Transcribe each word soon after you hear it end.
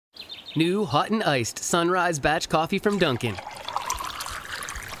New hot and iced Sunrise Batch Coffee from Dunkin'.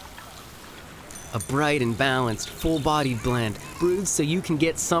 A bright and balanced, full-bodied blend brewed so you can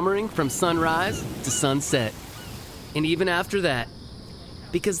get summering from sunrise to sunset. And even after that,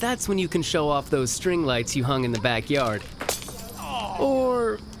 because that's when you can show off those string lights you hung in the backyard.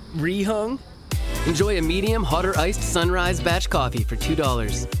 Or rehung. Enjoy a medium hot or iced Sunrise Batch Coffee for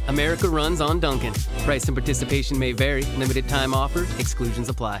 $2. America runs on Dunkin'. Price and participation may vary. Limited time offer. Exclusions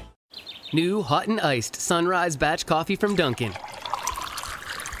apply. New hot and iced Sunrise Batch Coffee from Dunkin'.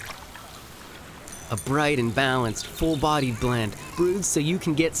 A bright and balanced, full-bodied blend brewed so you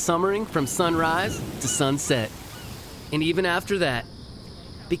can get summering from sunrise to sunset. And even after that,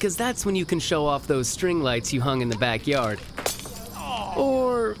 because that's when you can show off those string lights you hung in the backyard.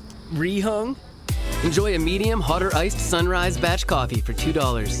 Or rehung. Enjoy a medium hot or iced Sunrise Batch Coffee for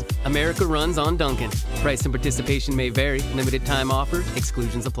 $2. America runs on Dunkin'. Price and participation may vary. Limited time offer.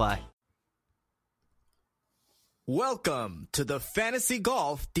 Exclusions apply. Welcome to the Fantasy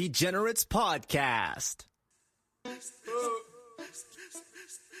Golf Degenerates Podcast.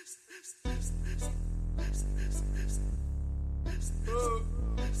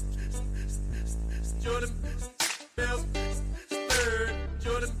 Jordan Bell, third.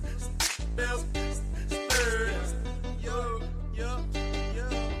 Jordan Bell, third. Yo, yo, yo,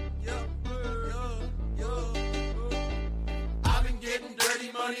 yo, yo, yo. I've been getting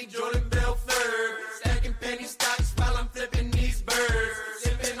dirty money, Jordan Bell, third. Stacking penny stocks while I'm flipping these birds.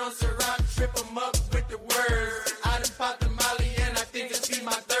 Sipping on Ciroc, trip 'em up with the words. I done popped the molly and I think it's be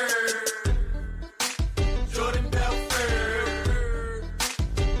my third. Jordan Bell, third.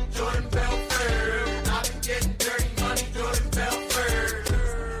 Jordan Bell, third. I've been getting dirty money, Jordan Bell, third.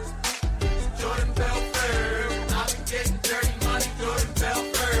 Jordan Bell, third. I've been getting dirty money, Jordan Bell,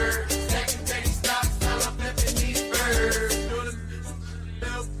 third. Stacking penny stocks while I'm flipping these birds. Jordan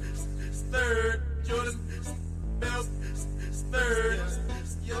Bell, third. Jordan Bell, third.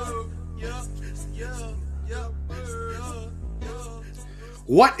 Yo, yo, yo, yo, yo, yo.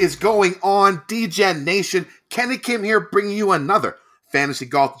 What is going on, DGen Nation? Kenny Kim here, bringing you another Fantasy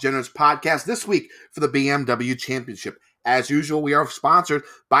Golf Degenerates podcast this week for the BMW Championship. As usual, we are sponsored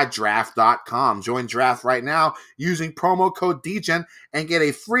by Draft.com. Join Draft right now using promo code DGen and get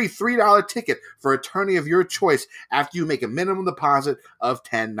a free $3 ticket for a tourney of your choice after you make a minimum deposit of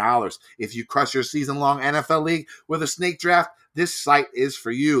 $10. If you crush your season-long NFL league with a snake draft, this site is for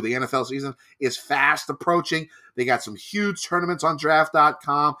you. The NFL season is fast approaching. They got some huge tournaments on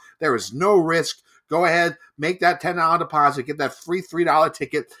Draft.com. There is no risk. Go ahead, make that $10 deposit, get that free $3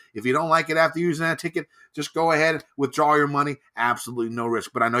 ticket. If you don't like it after using that ticket, just go ahead, withdraw your money. Absolutely no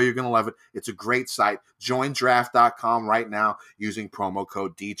risk, but I know you're going to love it. It's a great site. Join Draft.com right now using promo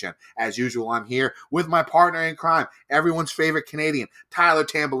code DGen. As usual, I'm here with my partner in crime, everyone's favorite Canadian, Tyler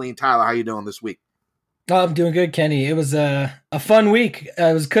Tamboline. Tyler, how you doing this week? Oh, I'm doing good, Kenny. It was a fun week.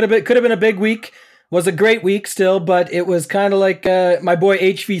 Could have been a big week. Was a great week still, but it was kind of like my boy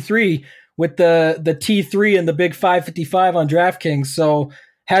HV3 with the T3 and the big 555 on DraftKings. So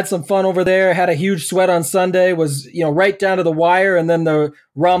had some fun over there. Had a huge sweat on Sunday. Was right down to the wire, and then the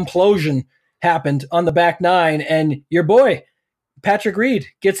Romplosion happened on the back nine, and your boy Patrick Reed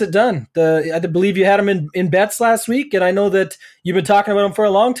gets it done. I believe you had him in bets last week, and I know that you've been talking about him for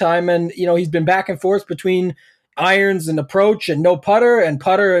a long time, and he's been back and forth between irons and approach and no putter and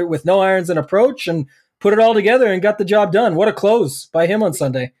putter with no irons and approach, and put it all together and got the job done. What a close by him on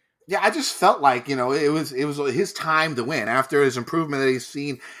Sunday. Yeah, I just felt like, it was his time to win after his improvement that he's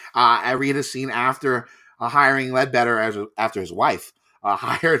seen, Reed has seen after hiring Ledbetter after his wife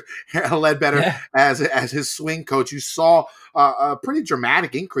hired Ledbetter as his swing coach. You saw a pretty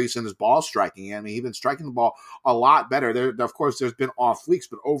dramatic increase in his ball striking. I mean, he's been striking the ball a lot better. Of course, there's been off weeks,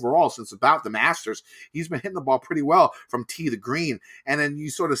 but overall, since about the Masters, he's been hitting the ball pretty well from tee to green. And then you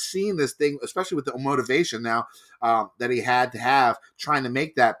sort of seen this thing, especially with the motivation now that he had to have trying to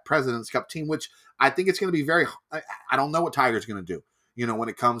make that President's Cup team, which I think it's going to be I don't know what Tiger's going to do, when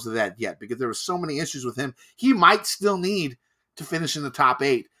it comes to that yet, because there were so many issues with him. He might still need to finish in the top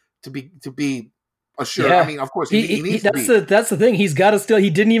 8 to be assured. Yeah. I mean, of course, he needs to be. That's the thing. He's got to still. He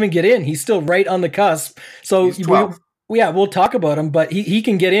didn't even get in. He's still right on the cusp. So we'll talk about him, but he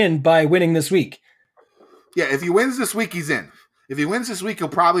can get in by winning this week. Yeah, if he wins this week, he's in. If he wins this week, he'll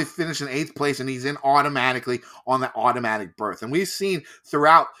probably finish in 8th place, and he's in automatically on that automatic berth. And we've seen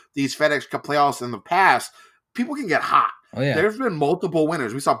throughout these FedEx Cup playoffs in the past, people can get hot. Oh, yeah. There's been multiple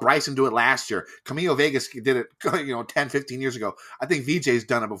winners. We saw Bryson do it last year. Camilo Vegas did it 10, 15 years ago. I think VJ's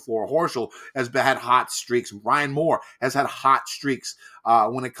done it before. Horschel has had hot streaks. Ryan Moore has had hot streaks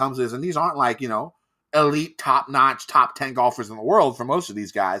when it comes to this. And these aren't like, elite, top-notch, top 10 golfers in the world for most of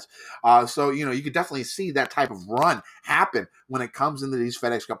these guys. So, you could definitely see that type of run happen when it comes into these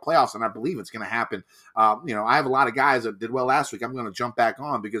FedEx Cup playoffs, and I believe it's going to happen. I have a lot of guys that did well last week. I'm going to jump back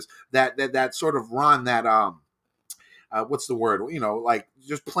on because that sort of run that, what's the word? Like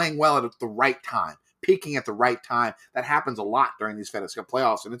just playing well at the right time, peaking at the right time. That happens a lot during these FedEx Cup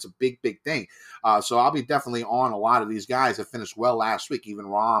playoffs, and it's a big, big thing. So I'll be definitely on a lot of these guys that finished well last week, even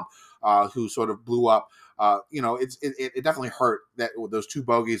Rahm, who sort of blew up. It definitely hurt that with those two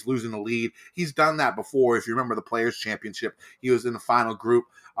bogeys, losing the lead. He's done that before. If you remember the Players' Championship, he was in the final group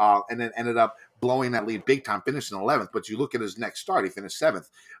and then ended up blowing that lead big time, finishing 11th. But you look at his next start, he finished 7th.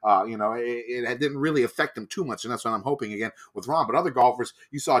 It didn't really affect him too much, and that's what I'm hoping again with Rahm. But other golfers,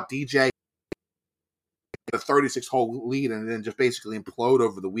 you saw DJ a 36-hole lead and then just basically implode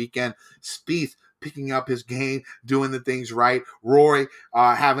over the weekend. Spieth picking up his game, doing the things right. Rory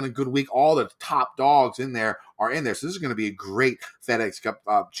having a good week. All the top dogs in there are in there. So this is going to be a great FedEx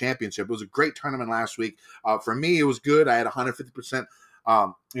Cup championship. It was a great tournament last week. For me, it was good. I had 150%.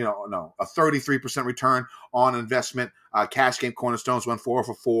 A 33% return on investment. Cash game cornerstones went 4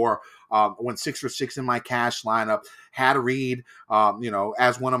 for 4. Went 6 for 6 in my cash lineup. Had a read,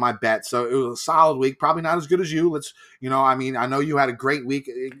 as one of my bets. So it was a solid week. Probably not as good as you. I know you had a great week.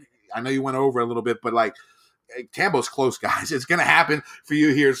 I know you went over a little bit, but Tambo's close, guys. It's going to happen for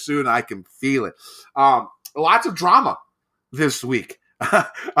you here soon. I can feel it. Lots of drama this week.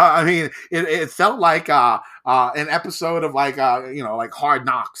 It felt like an episode of like Hard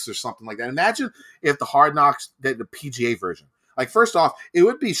Knocks or something like that. Imagine if the Hard Knocks did the PGA version. First off, it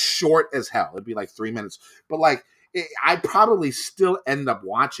would be short as hell. It'd be 3 minutes, but I'd probably still end up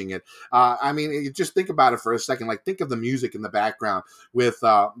watching it. Just think about it for a second. Think of the music in the background with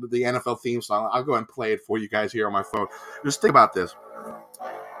the NFL theme song. I'll go ahead and play it for you guys here on my phone. Just think about this.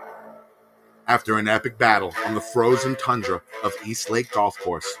 After an epic battle on the frozen tundra of East Lake Golf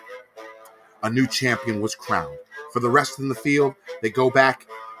Course, a new champion was crowned. For the rest in the field, they go back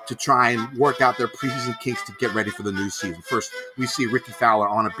to try and work out their preseason kinks to get ready for the new season. First, we see Ricky Fowler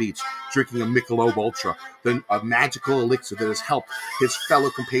on a beach drinking a Michelob Ultra, then a magical elixir that has helped his fellow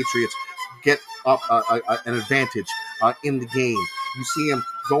compatriots get up an advantage in the game. You see him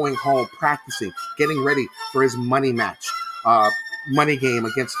going home, practicing, getting ready for his money match, money game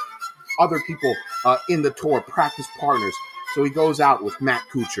against other people in the tour, practice partners. So he goes out with Matt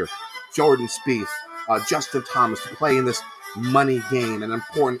Kuchar, Jordan Spieth, Justin Thomas to play in this money game, an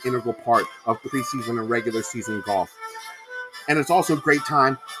important integral part of preseason and regular season golf. And it's also a great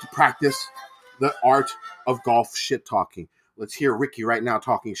time to practice the art of golf shit talking. Let's hear Ricky right now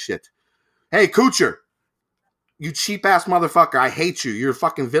talking shit. Hey, Kuchar, you cheap ass motherfucker. I hate you. You're a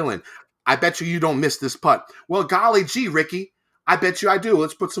fucking villain. I bet you don't miss this putt. Well, golly gee, Ricky, I bet you I do.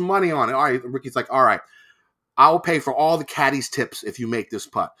 Let's put some money on it. All right. Ricky's like, all right, I'll pay for all the caddies' tips if you make this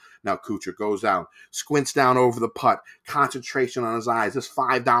putt. Now Kuchar goes down, squints down over the putt, concentration on his eyes. This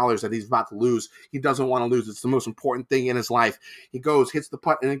 $5 that he's about to lose, he doesn't want to lose. It's the most important thing in his life. He goes, hits the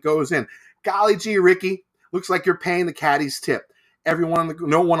putt, and it goes in. Golly gee, Ricky, looks like you're paying the caddies' tip.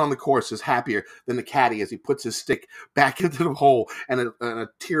 No one on the course is happier than the caddy as he puts his stick back into the hole, and a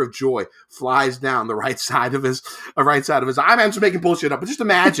tear of joy flies down the right side of his eye. I'm just making bullshit up, but just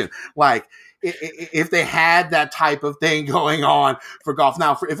imagine, if they had that type of thing going on for golf.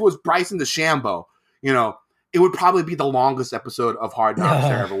 Now, if it was Bryson DeChambeau, it would probably be the longest episode of Hard Knocks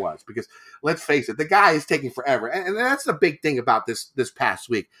there ever was, because let's face it, the guy is taking forever, and that's the big thing about this past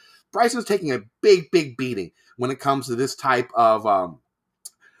week. Bryson's taking a big, big beating when it comes to this type of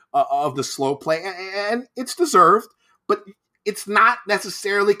the slow play, and it's deserved, but it's not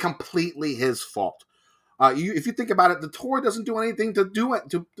necessarily completely his fault. If you think about it, the tour doesn't do anything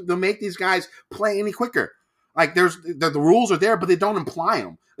to make these guys play any quicker. The rules are there, but they don't imply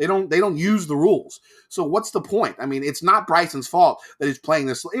them. They don't use the rules. So what's the point? It's not Bryson's fault that he's playing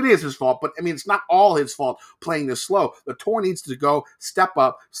this slow. It is his fault, but it's not all his fault playing this slow. The tour needs to go step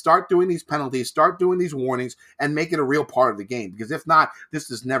up, start doing these penalties, start doing these warnings, and make it a real part of the game. Because if not,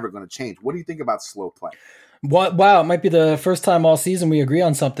 this is never going to change. What do you think about slow play? Wow, it might be the first time all season we agree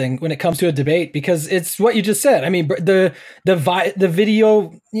on something when it comes to a debate, because it's what you just said. The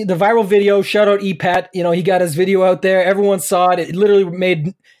viral video, shout out EPAT, he got his video out there. Everyone saw it. It literally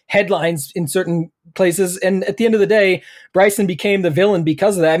made headlines in certain places. And at the end of the day, Bryson became the villain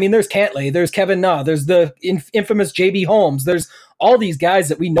because of that. There's Cantlay, there's Kevin Na, there's the infamous JB Holmes. There's all these guys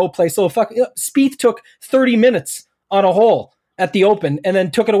that we know play so fucking. Spieth took 30 minutes on a hole at the Open and then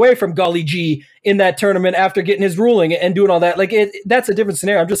took it away from Golly G in that tournament after getting his ruling and doing all that. That's a different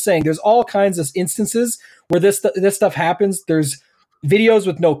scenario. I'm just saying there's all kinds of instances where this stuff happens. There's videos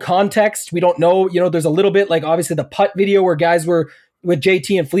with no context. We don't know, there's a little bit like obviously the putt video where guys were with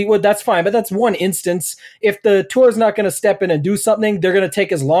JT and Fleetwood. That's fine, but that's one instance. If the tour is not going to step in and do something, they're going to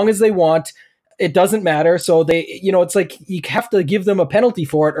take as long as they want. It doesn't matter. So they, it's like you have to give them a penalty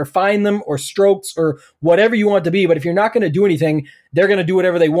for it or fine them or strokes or whatever you want it to be. But if you're not going to do anything, they're going to do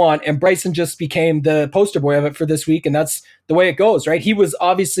whatever they want. And Bryson just became the poster boy of it for this week. And that's the way it goes, right? He was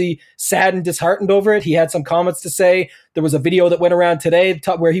obviously sad and disheartened over it. He had some comments to say. There was a video that went around today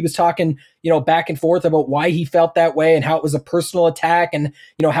where he was talking, back and forth about why he felt that way and how it was a personal attack and,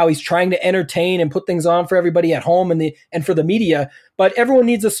 how he's trying to entertain and put things on for everybody at home and for the media. But everyone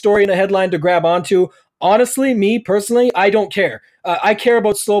needs a story and a headline to grab onto. Honestly, me personally, I don't care. I care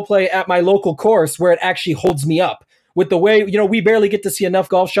about slow play at my local course where it actually holds me up. With the way, we barely get to see enough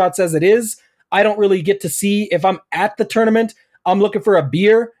golf shots as it is. I don't really get to see if I'm at the tournament. I'm looking for a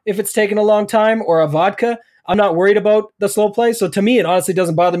beer if it's taking a long time or a vodka. I'm not worried about the slow play. So to me, it honestly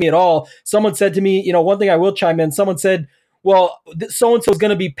doesn't bother me at all. Someone said to me, one thing I will chime in, someone said, well, so-and-so is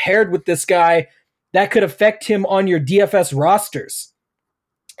going to be paired with this guy. That could affect him on your DFS rosters.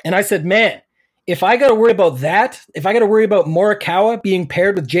 And I said, man, if I got to worry about that, if I got to worry about Morikawa being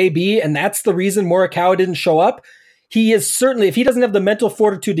paired with JB, and that's the reason Morikawa didn't show up, he is certainly, if he doesn't have the mental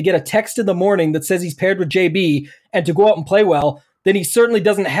fortitude to get a text in the morning that says he's paired with JB and to go out and play well, then he certainly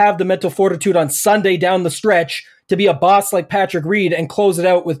doesn't have the mental fortitude on Sunday down the stretch to be a boss like Patrick Reed and close it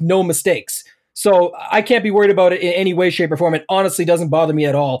out with no mistakes. So I can't be worried about it in any way, shape, or form. It honestly doesn't bother me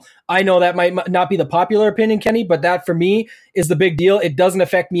at all. I know that might not be the popular opinion, Kenny, but that for me is the big deal. It doesn't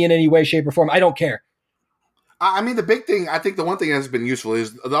affect me in any way, shape, or form. I don't care. I mean, the big thing, I think the one thing that has been useful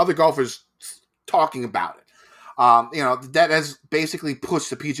is the other golfers talking about it. That has basically pushed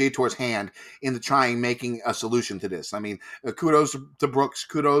the PGA Tour's hand into trying making a solution to this. I mean, kudos to Brooks,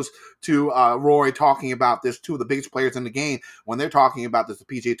 kudos to Rory talking about this. Two of the biggest players in the game, when they're talking about this, the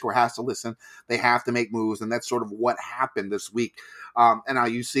PGA Tour has to listen. They have to make moves, and that's sort of what happened this week. And now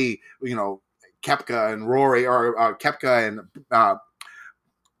you see, Koepka and Rory, or Koepka and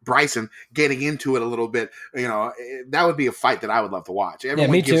Bryson getting into it a little bit. That would be a fight that I would love to watch.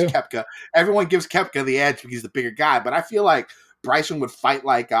 Everyone gives Koepka the edge because he's the bigger guy, but I feel like Bryson would fight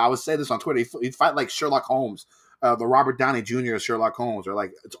like, I would say this on Twitter, he'd fight like Sherlock Holmes, the Robert Downey Jr. of Sherlock Holmes, or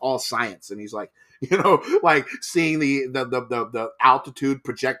like it's all science. And he's like, like seeing the altitude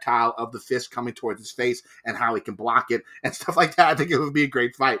projectile of the fist coming towards his face and how he can block it and stuff like that. I think it would be a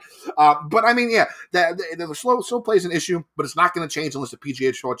great fight. But I mean, yeah, the slow play is an issue, but it's not going to change unless the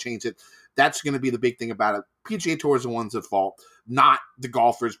PGA Tour changes it. That's going to be the big thing about it. PGA Tour is the ones at fault, not the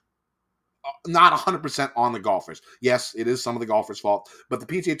golfers. Not 100% on the golfers. Yes, it is some of the golfers' fault, but the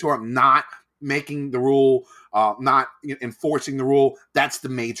PGA Tour not making the rule, not enforcing the rule, that's the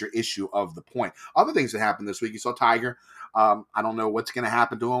major issue of the point. Other things that happened this week, you saw Tiger. I don't know what's going to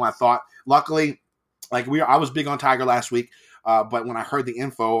happen to him. I thought, luckily, I was big on Tiger last week, but when I heard the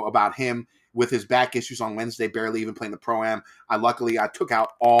info about him with his back issues on Wednesday, barely even playing the Pro-Am, I took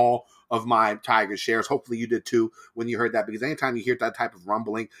out all of my Tiger shares. Hopefully you did too when you heard that, because anytime you hear that type of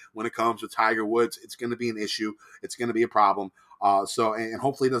rumbling when it comes to Tiger Woods, it's going to be an issue. It's going to be a problem. And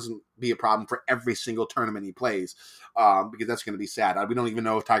hopefully it doesn't be a problem for every single tournament he plays, because that's going to be sad. We don't even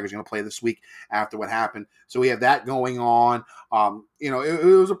know if Tiger's going to play this week after what happened. So we have that going on. It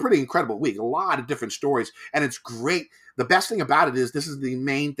was a pretty incredible week. A lot of different stories, and it's great. The best thing about it is this is the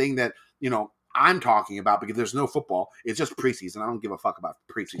main thing that, I'm talking about, because there's no football. It's just preseason. I don't give a fuck about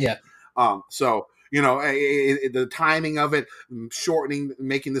preseason. Yeah. The timing of it, shortening,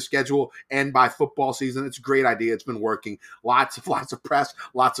 making the schedule end by football season, it's a great idea. It's been working. Lots of press,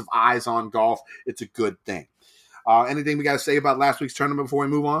 lots of eyes on golf. It's a good thing. Anything we got to say about last week's tournament before we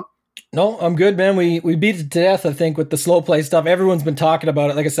move on? No, I'm good, man. We beat it to death, I think, with the slow play stuff. Everyone's been talking about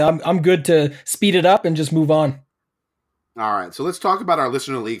it. Like I said, I'm good to speed it up and just move on. All right, so let's talk about our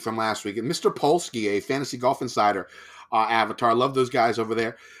listener league from last week. And Mr. Polsky, a Fantasy Golf Insider avatar, love those guys over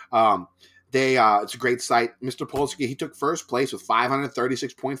there. It's a great site. Mr. Polsky, he took first place with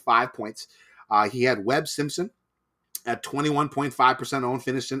 536.5 points. He had Webb Simpson at 21.5% owned,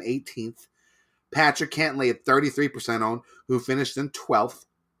 finished in 18th. Patrick Cantley at 33% owned, who finished in 12th.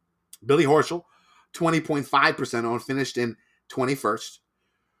 Billy Horschel, 20.5% owned, finished in 21st.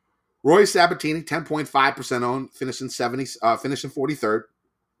 Roy Sabatini, 10.5% owned, finished in 43rd.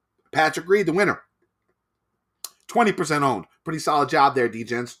 Patrick Reed, the winner, 20% owned. Pretty solid job there,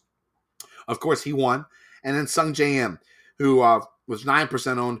 D-Gents. Of course, he won. And then Sung J.M., who was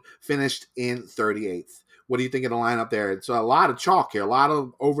 9% owned, finished in 38th. What do you think of the lineup there? It's a lot of chalk here, a lot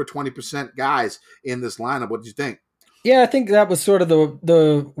of over 20% guys in this lineup. What do you think? Yeah, I think that was sort of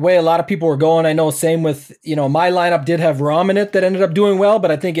the way a lot of people were going. I know same with, my lineup did have Rom in it that ended up doing well,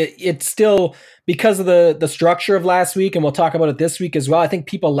 but I think it's still because of the structure of last week, and we'll talk about it this week as well. I think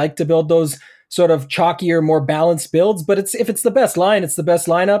people like to build those sort of chalkier, more balanced builds, but if it's the best line, it's the best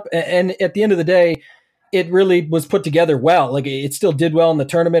lineup. And at the end of the day, it really was put together well. Like it still did well in the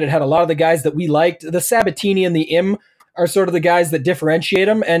tournament. It had a lot of the guys that we liked. The Sabatini and the Im are sort of the guys that differentiate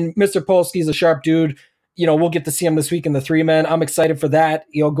them. And Mr. Polsky's a sharp dude. We'll get to see him this week in the 3-man. I'm excited for that.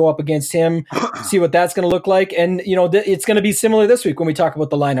 Go up against him, see what that's going to look like. And, it's going to be similar this week when we talk about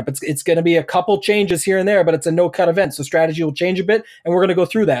the lineup. It's going to be a couple changes here and there, but it's a no-cut event. So strategy will change a bit, and we're going to go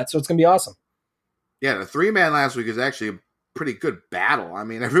through that. So it's going to be awesome. Yeah, the 3-man last week is actually a pretty good battle. I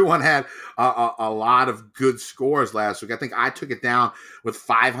mean, everyone had a lot of good scores last week. I think I took it down with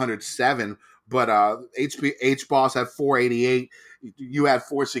 507, but H-Boss had 488. You had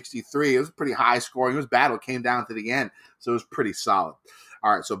 463. It was pretty high scoring. It was battle. It came down to the end, so it was pretty solid.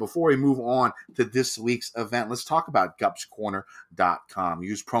 All right, so before we move on to this week's event, let's talk about gupscorner.com.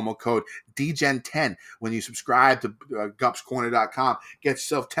 Use promo code DGEN10 when you subscribe to gupscorner.com. Get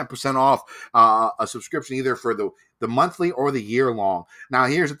yourself 10% off a subscription either for the monthly or the year long. Now,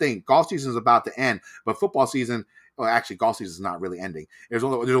 here's the thing. Golf season is about to end, but football season – well, actually, golf season is not really ending. There's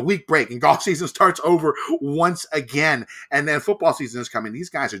a week break, and golf season starts over once again. And then football season is coming. These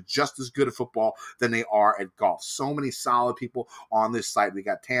guys are just as good at football than they are at golf. So many solid people on this site. We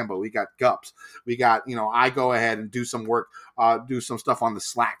got Tambo, we got Gups, we got, I go ahead and do some work, do some stuff on the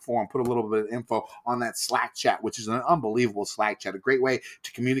Slack forum, put a little bit of info on that Slack chat, which is an unbelievable Slack chat, a great way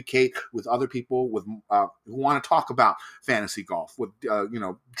to communicate with other people with who want to talk about fantasy golf, with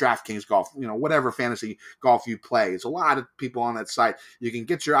DraftKings golf, whatever fantasy golf you play. There's a lot of people on that site. You can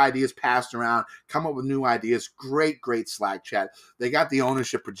get your ideas passed around, come up with new ideas. Great Slack chat. They got the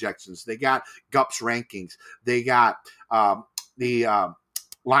ownership projections. They got Gups rankings. They got the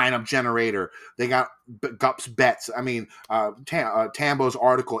lineup generator. They got Gups bets. I mean, Tambo's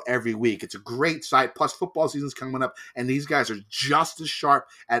article every week. It's a great site. Plus, football season's coming up, and these guys are just as sharp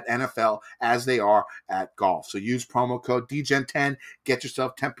at NFL as they are at golf. So use promo code DGEN10. Get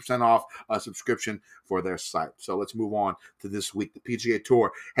yourself 10% off a subscription for their site. So let's move on to this week. The PGA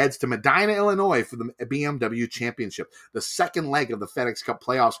Tour heads to Medina, Illinois for the BMW Championship. The second leg of the FedEx Cup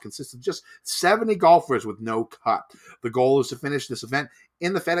playoffs consists of just 70 golfers with no cut. The goal is to finish this event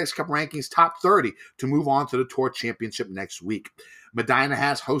in the FedEx Cup rankings top 30 to move on to the Tour Championship next week. Medina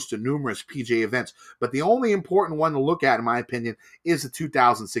has hosted numerous PGA events, but the only important one to look at, in my opinion, is the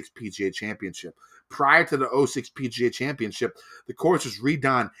 2006 PGA Championship. Prior to the 2006 PGA Championship, the course was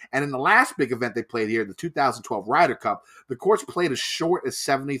redone, and in the last big event they played here, the 2012 Ryder Cup, the course played as short as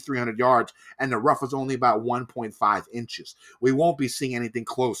 7,300 yards, and the rough was only about 1.5 inches. We won't be seeing anything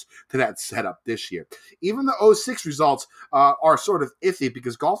close to that setup this year. Even the 2006 results are sort of iffy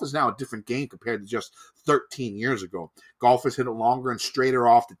because golf is now a different game compared to just 13 years ago. Golfers hit it longer and straighter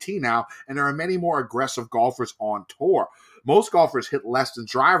off the tee now, and there are many more aggressive golfers on tour. Most golfers hit less than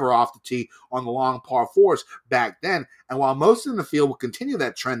driver off the tee on the long par fours back then, and while most in the field will continue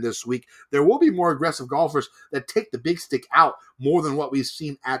that trend this week, there will be more aggressive golfers that take the big stick out more than what we've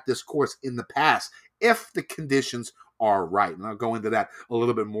seen at this course in the past, if the conditions are right. And I'll go into that a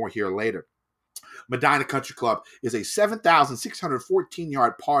little bit more here later. Medina Country Club is a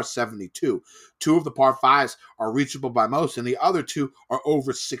 7,614-yard par 72. Two of the par 5s are reachable by most, and the other two are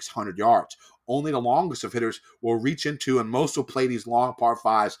over 600 yards. Only the longest of hitters will reach into, and most will play these long par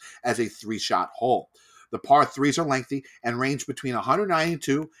 5s as a 3-shot hole. The par 3s are lengthy and range between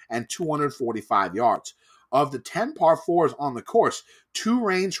 192 and 245 yards. Of the 10 par 4s on the course, 2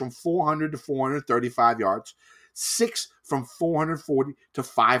 range from 400 to 435 yards, 6 from 440 to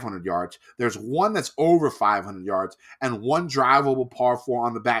 500 yards. There's one that's over 500 yards, and one drivable par 4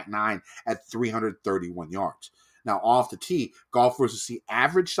 on the back 9 at 331 yards. Now, off the tee, golfers will see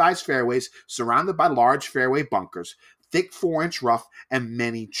average-sized fairways surrounded by large fairway bunkers, thick 4-inch rough, and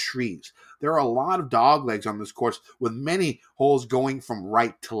many trees. There are a lot of dog legs on this course, with many holes going from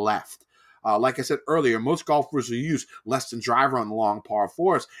right to left. Like I said earlier, most golfers will use less than driver on the long par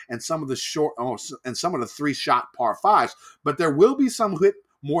 4s and some of the 3-shot par 5s, but there will be some who hit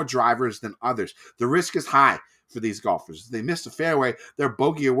more drivers than others. The risk is high for these golfers. If they miss the fairway, their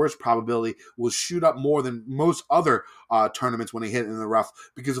bogey or worse probability will shoot up more than most other tournaments when they hit in the rough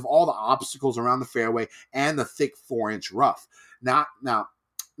because of all the obstacles around the fairway and the thick 4-inch rough. Now,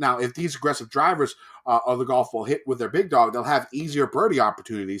 Now, if these aggressive drivers of the golf will hit with their big dog, they'll have easier birdie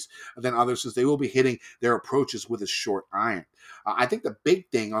opportunities than others since they will be hitting their approaches with a short iron. I think the big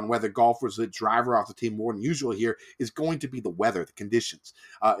thing on whether golfers hit driver off the tee more than usual here is going to be the weather, the conditions.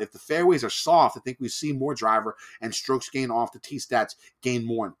 If the fairways are soft, I think we see more driver and strokes gained off the tee stats gain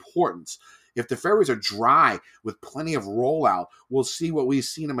more importance. If the fairways are dry with plenty of rollout, we'll see what we've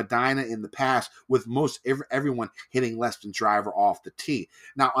seen in Medina in the past with most everyone hitting less than driver off the tee.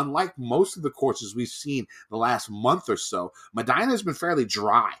 Now, unlike most of the courses we've seen the last month or so, Medina has been fairly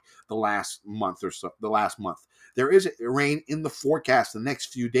dry the last month. There is rain in the forecast the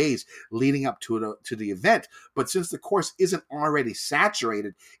next few days leading up to the event, but since the course isn't already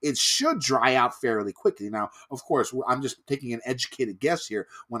saturated, it should dry out fairly quickly. Now, of course, I'm just taking an educated guess here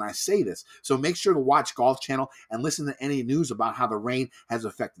when I say this, so make sure to watch Golf Channel and listen to any news about how the rain has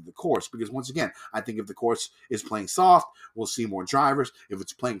affected the course, because once again, I think if the course is playing soft, we'll see more drivers. If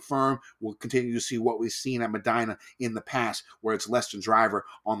it's playing firm, we'll continue to see what we've seen at Medina in the past, where it's less than driver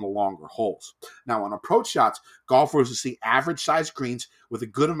on the longer holes. Now, on approach shots, golfers will see average sized greens with a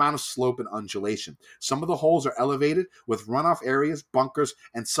good amount of slope and undulation. Some of the holes are elevated with runoff areas, bunkers,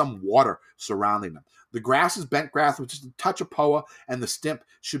 and some water surrounding them. The grass is bent grass with just a touch of POA, and the stimp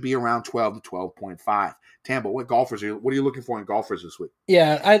should be around 12 to 12.5. Tambo, what are you looking for in golfers this week?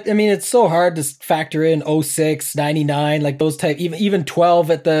 Yeah, I mean, it's so hard to factor in 06, 99, like those type, even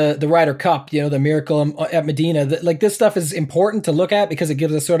 12 at the Ryder Cup, the Miracle at Medina. Like this stuff is important to look at because it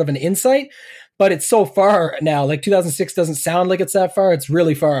gives us sort of an insight. But it's so far now, like 2006 doesn't sound like it's that far. It's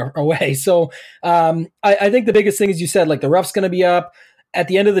really far away. So I think the biggest thing is you said, like the rough's going to be up. At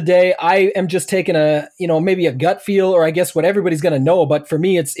the end of the day, I am just taking maybe a gut feel, or I guess what everybody's going to know. But for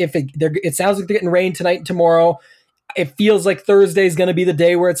me, it sounds like they're getting rain tonight and tomorrow. It feels like Thursday is going to be the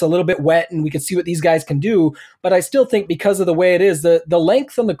day where it's a little bit wet and we can see what these guys can do. But I still think because of the way it is, the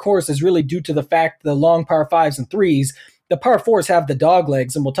length on the course is really due to the fact the long par 5s and 3s. The par 4s have the dog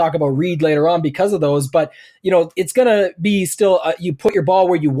legs, and we'll talk about Reed later on because of those. But, it's going to be still, you put your ball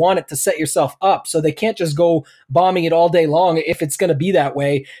where you want it to set yourself up. So they can't just go bombing it all day long if it's going to be that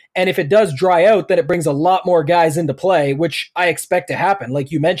way. And if it does dry out, then it brings a lot more guys into play, which I expect to happen,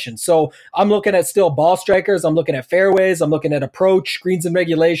 like you mentioned. So I'm looking at still ball strikers. I'm looking at fairways. I'm looking at approach, greens and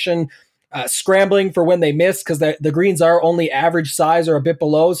regulation, scrambling for when they miss, because the greens are only average size or a bit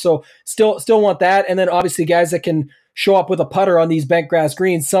below. So still want that. And then obviously guys that can show up with a putter on these bent grass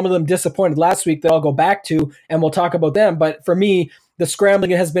greens. Some of them disappointed last week that I'll go back to, and we'll talk about them. But for me, the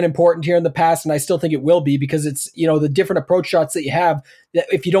scrambling has been important here in the past, and I still think it will be, because it's, the different approach shots that you have, that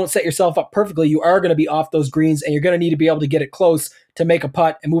if you don't set yourself up perfectly, you are going to be off those greens, and you're going to need to be able to get it close to make a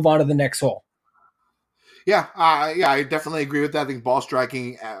putt and move on to the next hole. Yeah, I definitely agree with that. I think ball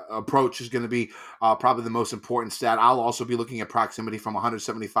striking approach is going to be probably the most important stat. I'll also be looking at proximity from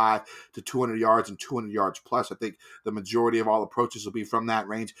 175 to 200 yards and 200 yards plus. I think the majority of all approaches will be from that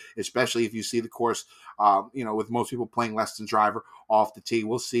range, especially if you see the course, with most people playing less than driver off the tee.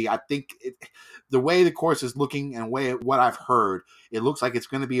 We'll see. I think the way the course is looking and what I've heard, it looks like it's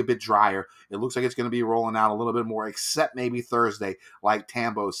going to be a bit drier. It looks like it's going to be rolling out a little bit more, except maybe Thursday, like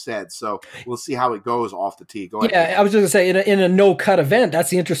Tambo said. So we'll see how it goes off the tee. Go ahead. Yeah, I was just going to say, in a no-cut event, that's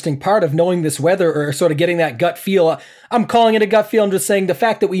the interesting part of knowing this weather, or sort of getting that gut feel. I'm calling it a gut feel. I'm just saying the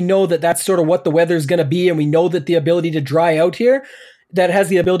fact that we know that that's sort of what the weather is going to be, and we know that the ability to dry out here,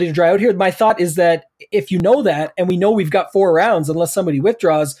 my thought is that if you know that, and we know we've got 4 rounds, unless somebody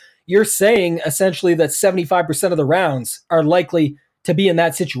withdraws, you're saying essentially that 75% of the rounds are likely to be in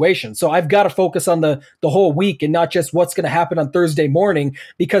that situation. So I've got to focus on the whole week and not just what's going to happen on Thursday morning,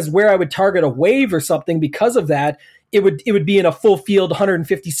 because where I would target a wave or something because of that, it would be in a full field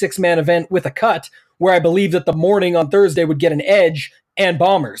 156-man event with a cut, where I believe that the morning on Thursday would get an edge and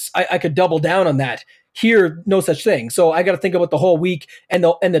bombers. I could double down on that. Here, no such thing. So I got to think about the whole week and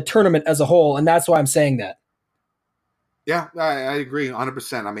the tournament as a whole, and that's why I'm saying that. Yeah, I agree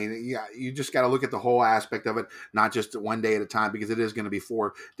 100%. I mean, yeah, you just got to look at the whole aspect of it, not just one day at a time, because it is going to be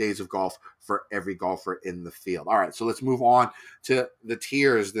 4 days of golf for every golfer in the field. All right, so let's move on to the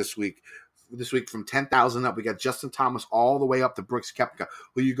tiers this week. This week from 10,000 up, we got Justin Thomas all the way up to Brooks Koepka.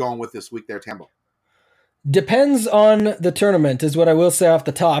 Who are you going with this week there, Tambo? Depends on the tournament is what I will say off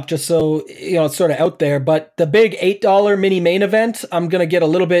the top, just so it's sort of out there. But the big $8 mini main event, I'm going to get a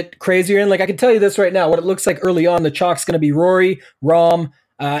little bit crazier in. Like, I can tell you this right now, what it looks like early on, the chalk's going to be Rory, Rahm,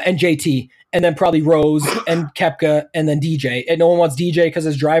 and JT, and then probably Rose and Koepka, and then DJ. And no one wants DJ because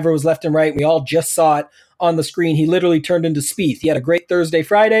his driver was left and right. We all just saw it on the screen. He literally turned into Spieth. He had a great Thursday,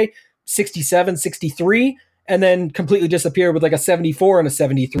 Friday, 67, 63, and then completely disappeared with like a 74 and a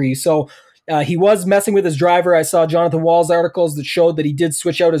 73. So He was messing with his driver. I saw Jonathan Wall's articles that showed that he did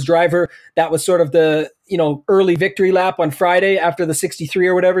switch out his driver. That was sort of the early victory lap on Friday after the 63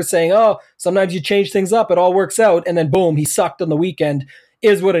 or whatever, saying, oh, sometimes you change things up, it all works out, and then boom, he sucked on the weekend,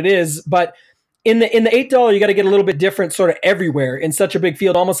 is what it is. But in the $8, you got to get a little bit different sort of everywhere in such a big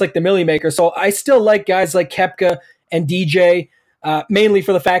field, almost like the Millie Maker. So I still like guys like Koepka and DJ, mainly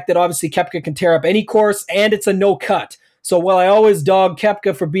for the fact that obviously Koepka can tear up any course, and it's a no cut. So while I always dog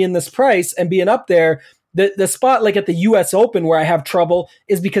Koepka for being this price and being up there, the spot like at the U.S. Open where I have trouble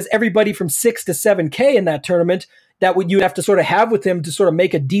is because everybody from 6 to 7K in that tournament that you'd have to sort of have with him to sort of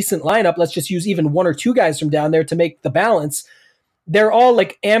make a decent lineup. Let's just use even one or two guys from down there to make the balance. They're all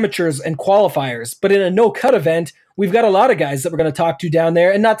like amateurs and qualifiers. But in a no-cut event, we've got a lot of guys that we're going to talk to down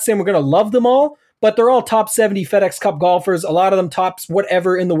there. And not saying we're going to love them all, but they're all top 70 FedEx Cup golfers. A lot of them tops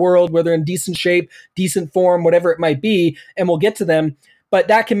whatever in the world, where they're in decent shape, decent form, whatever it might be. And we'll get to them. But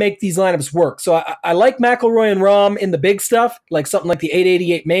that can make these lineups work. So I like McIlroy and Rahm in the big stuff, like something like the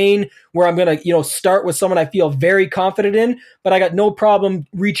 888 main, where I'm going to start with someone I feel very confident in. But I got no problem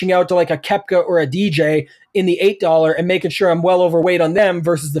reaching out to like a Koepka or a DJ in the $8 and making sure I'm well overweight on them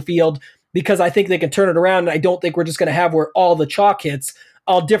versus the field, because I think they can turn it around. And I don't think we're just going to have where all the chalk hits.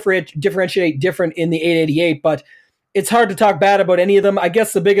 I'll differentiate different in the 888, but it's hard to talk bad about any of them. I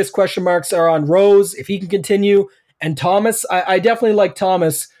guess the biggest question marks are on Rose, if he can continue, and Thomas. I definitely like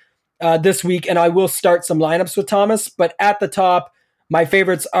Thomas this week, and I will start some lineups with Thomas. But at the top, my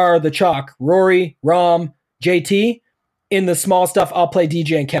favorites are the chalk: Rory, Rahm, JT. In the small stuff, I'll play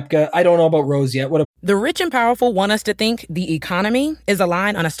DJ and Koepka. I don't know about Rose yet. The rich and powerful want us to think the economy is a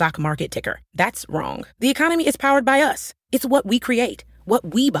line on a stock market ticker. That's wrong. The economy is powered by us. It's what we create,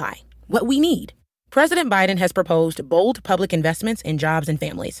 what we buy, what we need. President Biden has proposed bold public investments in jobs and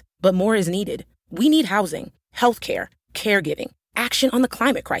families, but more is needed. We need housing, healthcare, caregiving, action on the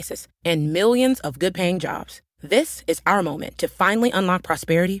climate crisis, and millions of good-paying jobs. This is our moment to finally unlock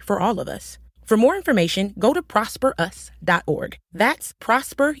prosperity for all of us. For more information, go to prosperus.org. That's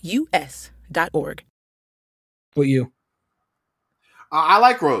prosperus.org. What you? I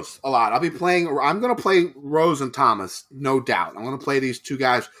like Rose a lot. I'm going to play Rose and Thomas, no doubt. I'm going to play these two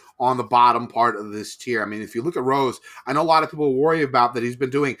guys on the bottom part of this tier. I mean, if you look at Rose, I know a lot of people worry about that he's been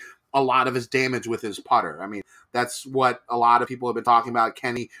doing a lot of his damage with his putter. I mean, that's what a lot of people have been talking about.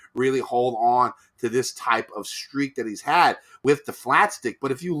 Can he really hold on to this type of streak that he's had with the flat stick?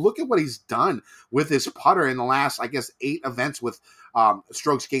 But if you look at what he's done with his putter in the last, 8 events with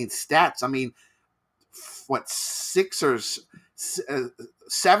strokes gained stats, I mean,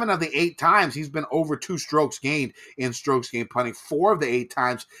 7 of the 8 times he's been over 2 strokes gained in strokes gained putting. 4 of the 8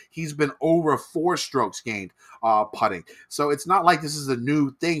 times he's been over 4 strokes gained putting. So it's not like this is a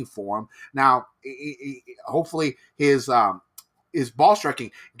new thing for him. Now, hopefully his ball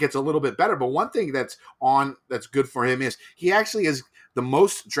striking gets a little bit better. But one thing that's good for him is he actually has the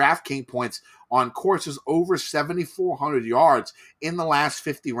most DraftKings points on courses over 7,400 yards in the last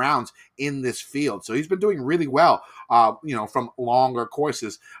 50 rounds in this field. So he's been doing really well, from longer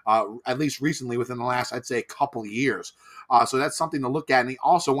courses, at least recently within the last, I'd say, a couple years. So that's something to look at. And he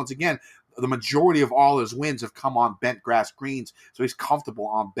also, once again, the majority of all his wins have come on bent grass greens, so he's comfortable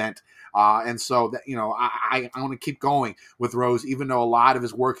on bent. And so that, I want to keep going with Rose, even though a lot of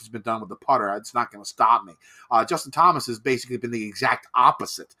his work has been done with the putter. It's not going to stop me. Justin Thomas has basically been the exact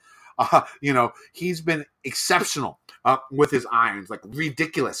opposite. He's been exceptional with his irons, like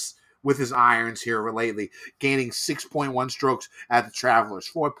ridiculous with his irons here lately, gaining 6.1 strokes at the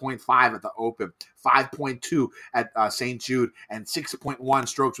Travelers, 4.5 at the Open, 5.2 at St. Jude, and 6.1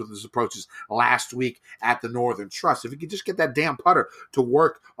 strokes with his approaches last week at the Northern Trust. If you could just get that damn putter to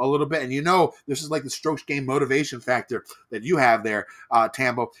work a little bit, and this is like the strokes game motivation factor that you have there,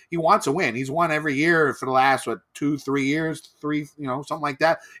 Tambo. He wants to win. He's won every year for the last, 2-3 years, something like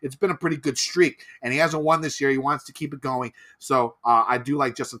that. It's been a pretty good streak, and he hasn't won this year. He wants to keep it going. So I do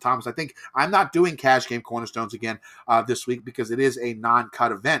like Justin Thomas. I think I'm not doing cash game cornerstones again this week because it is a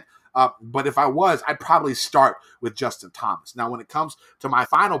non-cut event. But if I was, I'd probably start with Justin Thomas. Now, when it comes to my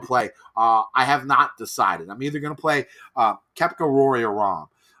final play, I have not decided. I'm either going to play Koepka, Rory, or Rahm.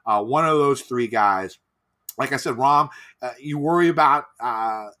 One of those 3 guys. Like I said, Rahm, you worry about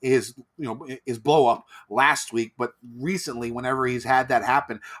his blow up last week, but recently, whenever he's had that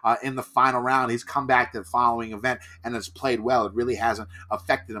happen in the final round, he's come back to the following event and has played well. It really hasn't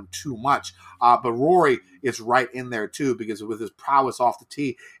affected him too much. But Rory is right in there too, because with his prowess off the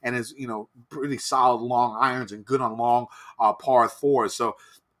tee and his pretty solid long irons and good on long par 4s. So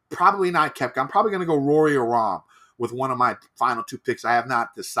probably not Koepka. I'm probably going to go Rory or Rahm with one of my final two picks. I have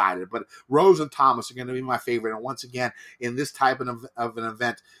not decided, but Rose and Thomas are going to be my favorite. And once again, in this type of an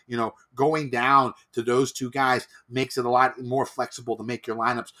event, going down to those two guys makes it a lot more flexible to make your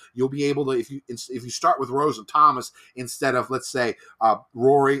lineups. You'll be able to, if you start with Rose and Thomas instead of, let's say,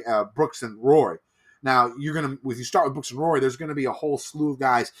 Rory, Brooks and Rory. Now, if you start with Brooks and Rory, there's going to be a whole slew of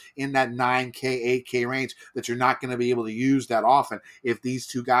guys in that 9K, 8K range that you're not going to be able to use that often if these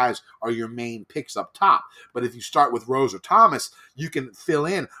two guys are your main picks up top. But if you start with Rose or Thomas, you can fill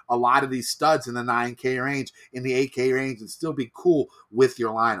in a lot of these studs in the 9K range, in the 8K range, and still be cool with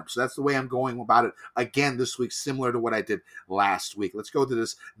your lineup. So that's the way I'm going about it again this week, similar to what I did last week. Let's go to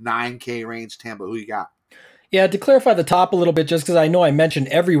this 9K range. Tampa, who you got? Yeah, to clarify the top a little bit, just because I know I mentioned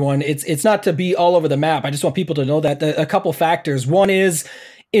everyone, it's not to be all over the map. I just want people to know that a couple factors. One is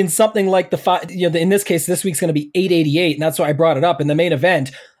in something like in this case, this week's going to be 888, and that's why I brought it up in the main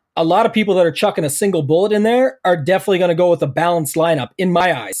event. A lot of people that are chucking a single bullet in there are definitely going to go with a balanced lineup, in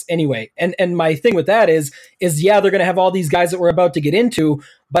my eyes, anyway. And my thing with that is they're going to have all these guys that we're about to get into,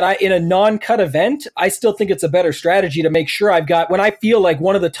 but in a non-cut event, I still think it's a better strategy to make sure I've got, when I feel like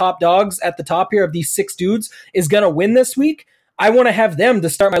one of the top dogs at the top here of these 6 dudes is going to win this week, I want to have them to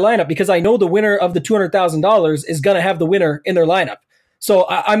start my lineup because I know the winner of the $200,000 is going to have the winner in their lineup. So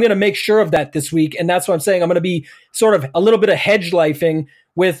I'm going to make sure of that this week, and that's what I'm saying. I'm going to be sort of a little bit of hedge lifing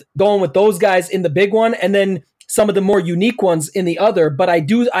with going with those guys in the big one and then some of the more unique ones in the other. But I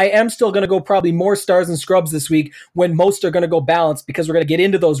am still going to go probably more stars and scrubs this week when most are going to go balanced because we're going to get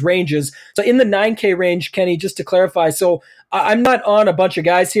into those ranges. So in the 9K range, Kenny, just to clarify, so I'm not on a bunch of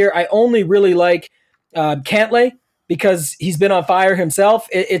guys here. I only really like Cantlay because he's been on fire himself.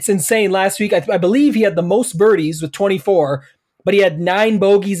 It's insane. Last week, I believe he had the most birdies with 24, but he had 9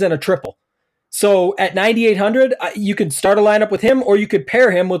 bogeys and a triple. So at 9,800, you could start a lineup with him, or you could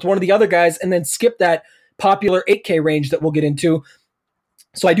pair him with one of the other guys and then skip that popular 8K range that we'll get into.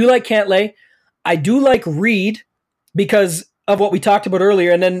 So I do like Cantlay. I do like Reed because of what we talked about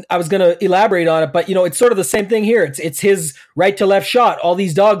earlier, and then I was going to elaborate on it, but it's sort of the same thing here. It's his right to left shot, all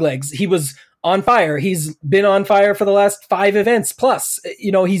these dog legs. He was on fire. He's been on fire for the last 5 events plus.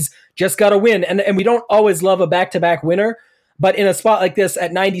 He's just got to win, and we don't always love a back-to-back winner. But in a spot like this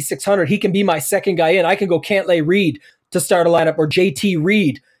at 9,600, he can be my second guy in. I can go Cantlay Reed to start a lineup or JT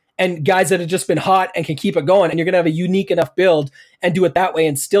Reed and guys that have just been hot and can keep it going. And you're going to have a unique enough build and do it that way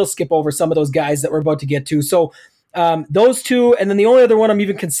and still skip over some of those guys that we're about to get to. So those two. And then the only other one I'm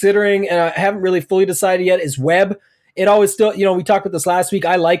even considering, and I haven't really fully decided yet, is Webb. It always still, we talked about this last week.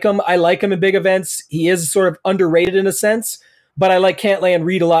 I like him. I like him in big events. He is sort of underrated in a sense. But I like Cantlay and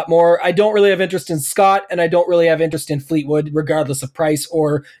Reed a lot more. I don't really have interest in Scott, and I don't really have interest in Fleetwood, regardless of price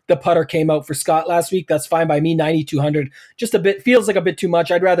or the putter came out for Scott last week. That's fine by me, 9,200. Just a bit, feels like a bit too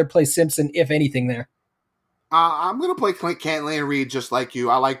much. I'd rather play Simpson, if anything, there. I'm going to play Cantlay and Reed just like you.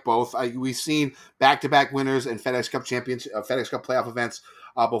 I like both. We've seen back-to-back winners in FedEx Cup FedEx Cup playoff events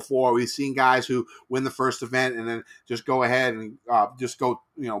before. We've seen guys who win the first event and then just go ahead and just go,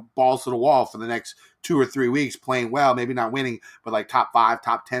 balls to the wall for the next 2 or 3 weeks, playing well, maybe not winning, but like top 5,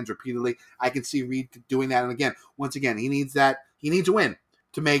 top 10s repeatedly. I can see Reed doing that. And again, once again, he needs a win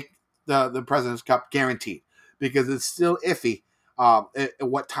to make the President's Cup guaranteed because it's still iffy.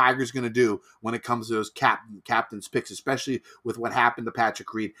 What Tiger's going to do when it comes to those captain's picks, especially with what happened to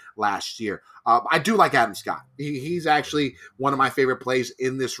Patrick Reed last year. I do like Adam Scott. He's actually one of my favorite plays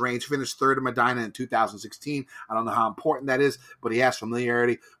in this range. Finished third in Medina in 2016. I don't know how important that is, but he has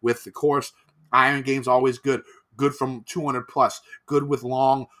familiarity with the course. Iron game's always good. Good from 200 plus. Good with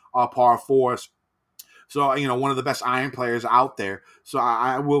long par fours. So, one of the best iron players out there. So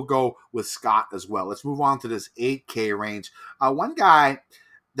I will go with Scott as well. Let's move on to this 8K range. One guy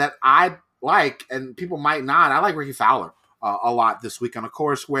that I like, and people might not, I like Ricky Fowler a lot this week on a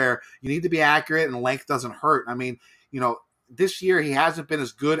course where you need to be accurate and length doesn't hurt. I mean, this year he hasn't been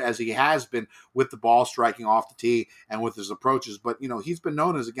as good as he has been with the ball striking off the tee and with his approaches. But, he's been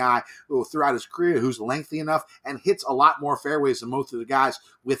known as a guy who throughout his career who's lengthy enough and hits a lot more fairways than most of the guys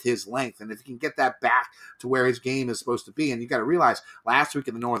with his length. And if he can get that back to where his game is supposed to be, and you got to realize last week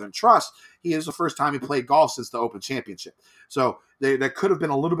in the Northern Trust, he is the first time he played golf since the Open Championship. So there could have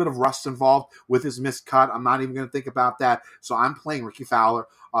been a little bit of rust involved with his missed cut. I'm not even going to think about that. So I'm playing Ricky Fowler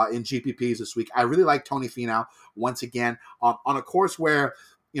in GPPs this week. I really like Tony Finau once again on a course where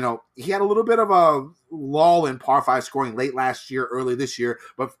he had a little bit of a lull in par 5 scoring late last year, early this year,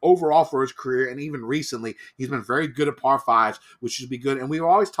 but overall for his career and even recently, he's been very good at par 5s, which should be good. And we've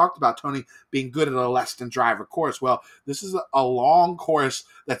always talked about Tony being good at a less than driver course. Well, this is a long course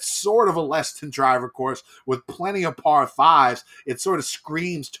that's sort of a less than driver course with plenty of par 5s. It sort of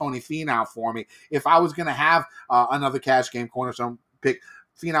screams Tony Finau for me. If I was going to have another cash game cornerstone pick,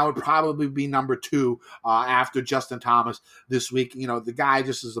 Finau would probably be number 2 after Justin Thomas this week. The guy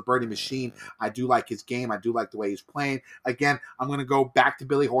just is a birdie machine. I do like his game. I do like the way he's playing. Again, I'm going to go back to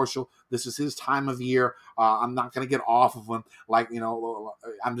Billy Horschel. This is his time of year. I'm not going to get off of him.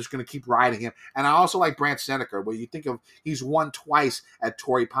 I'm just going to keep riding him. And I also like Brandt Snedeker. Where you think of, he's won twice at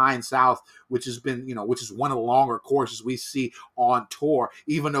Torrey Pines South, which has been, which is one of the longer courses we see on tour.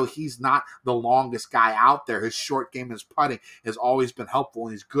 Even though he's not the longest guy out there, his short game, his putting has always been helpful,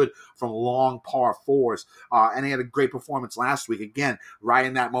 and he's good from long par 4s. And he had a great performance last week. Again,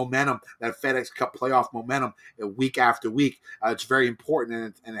 riding that momentum, that FedEx Cup playoff momentum, week after week. It's very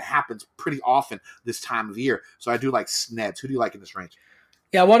important, and it happens pretty often this time of year. So I do like Sneds. Who do you like in this range?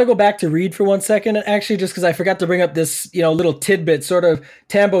 Yeah, I want to go back to Reed for 1 second, and actually just because I forgot to bring up this, little tidbit, sort of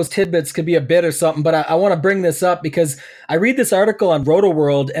Tambo's tidbits could be a bit or something, but I want to bring this up because I read this article on Roto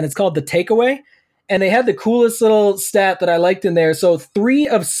World, and it's called The Takeaway, and they had the coolest little stat that I liked in there. So 3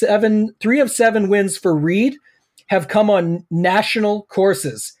 of 7 wins for Reed have come on national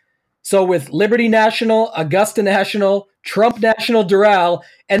courses. So with Liberty National, Augusta National, Trump National, Doral,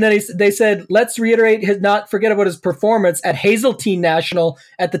 and then they said, let's reiterate not forget about his performance at Hazeltine National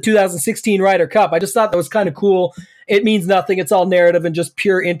at the 2016 Ryder Cup. I just thought that was kind of cool. It means nothing. It's all narrative and just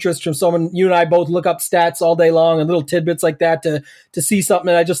pure interest from someone. You and I both look up stats all day long and little tidbits like that to see something.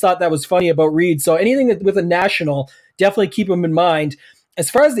 And I just thought that was funny about Reed. So anything with a national, definitely keep him in mind.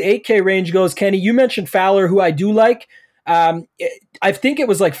 As far as the 8K range goes, Kenny, you mentioned Fowler, who I do like. I think it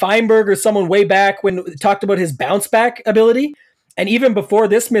was like Feinberg or someone way back when talked about his bounce back ability. And even before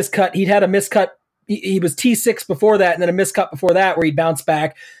this miscut, he'd had a miscut. He was T6 before that, and then a miscut before that where he bounced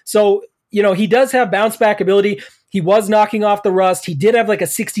back. So, he does have bounce back ability. He was knocking off the rust. He did have like a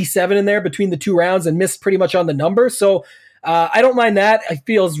 67 in there between the 2 rounds and missed pretty much on the number. So I don't mind that. I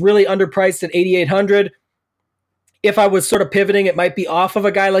feel it's really underpriced at 8,800. If I was sort of pivoting, it might be off of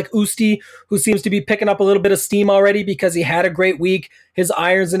a guy like Usti, who seems to be picking up a little bit of steam already because he had a great week. His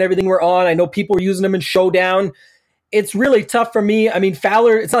irons and everything were on. I know people were using him in Showdown. It's really tough for me. I mean,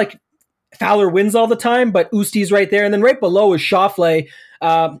 Fowler, it's not like Fowler wins all the time, but Usti's right there. And then right below is Schauffele,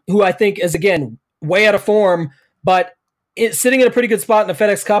 who I think is, again, way out of form, but sitting in a pretty good spot in the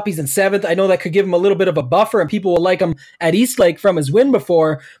FedEx Cup. He's in 7th. I know that could give him a little bit of a buffer, and people will like him at Eastlake from his win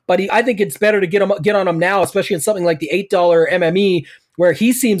before, but I think it's better to get on him now, especially in something like the $8 MME, where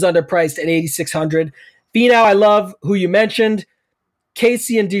he seems underpriced at 8,600. Finau, I love, who you mentioned.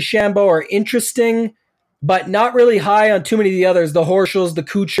 Casey and DeChambeau are interesting, but not really high on too many of the others. The Horschels, the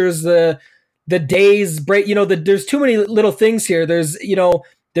Kuchers, the Days, break. There's too many little things here. There's,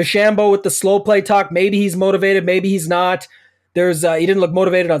 DeChambeau with the slow play talk. Maybe he's motivated. Maybe he's not. There's he didn't look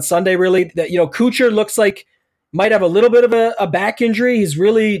motivated on Sunday, really. Kuchar looks like might have a little bit of a back injury. He's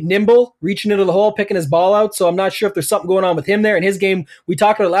really nimble, reaching into the hole, picking his ball out. So I'm not sure if there's something going on with him there. In his game, we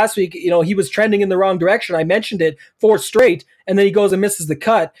talked about it last week. He was trending in the wrong direction. I mentioned it 4 straight, and then he goes and misses the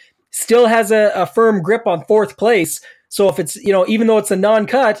cut. Still has a firm grip on 4th place. So if it's, even though it's a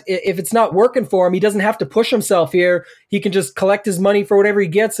non-cut, if it's not working for him, he doesn't have to push himself here. He can just collect his money for whatever he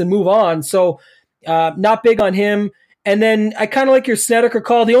gets and move on. So not big on him. And then I kind of like your Snedeker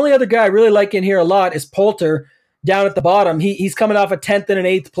call. The only other guy I really like in here a lot is Poulter down at the bottom. He's coming off a 10th and an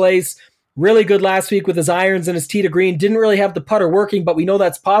 8th place. Really good last week with his irons and his tee to green. Didn't really have the putter working, but we know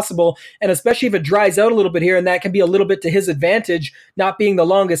that's possible. And especially if it dries out a little bit here, and that can be a little bit to his advantage, not being the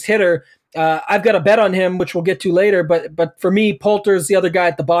longest hitter. I've got a bet on him, which we'll get to later. But for me, Poulter's the other guy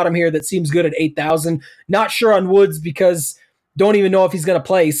at the bottom here that seems good at 8,000. Not sure on Woods because don't even know if he's going to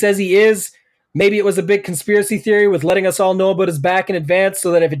play. He says he is. Maybe it was a big conspiracy theory with letting us all know about his back in advance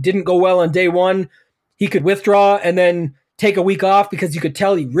so that if it didn't go well on day 1, he could withdraw and then take a week off because you could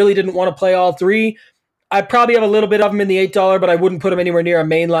tell he really didn't want to play all 3. I probably have a little bit of him in the $8, but I wouldn't put him anywhere near a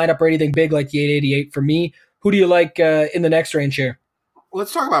main lineup or anything big like the 888 for me. Who do you like in the next range here?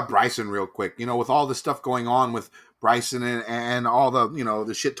 Let's talk about Bryson real quick. With all the stuff going on with Bryson and all the,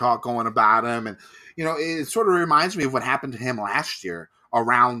 the shit talk going about him. And, it sort of reminds me of what happened to him last year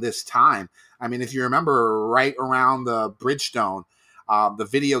around this time. I mean, if you remember right around the Bridgestone, the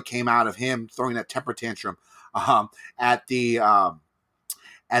video came out of him throwing that temper tantrum at the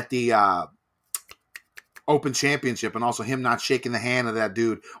Open Championship, and also him not shaking the hand of that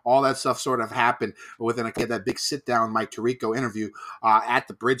dude. All that stuff sort of happened within that big sit down Mike Tirico interview at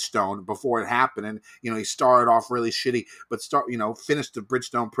the Bridgestone before it happened. And he started off really shitty, but finished the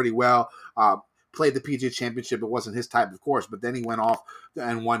Bridgestone pretty well. Played the PGA Championship. It wasn't his type, of course, but then he went off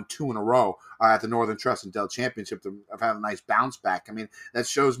and won 2 in a row at the Northern Trust and Dell Championship to have a nice bounce back. I mean, that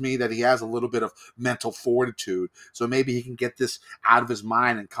shows me that he has a little bit of mental fortitude. So maybe he can get this out of his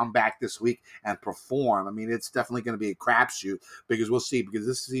mind and come back this week and perform. I mean, it's definitely going to be a crapshoot because we'll see, because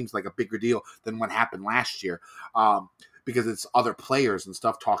this seems like a bigger deal than what happened last year. Because it's other players and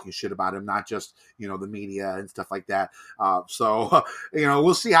stuff talking shit about him, not just, the media and stuff like that. So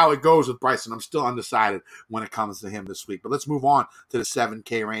we'll see how it goes with Bryson. I'm still undecided when it comes to him this week. But let's move on to the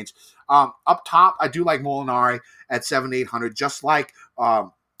 7K range. Up top, I do like Molinari at 7,800, just like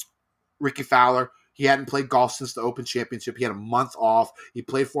Ricky Fowler. He hadn't played golf since the Open Championship. He had a month off. He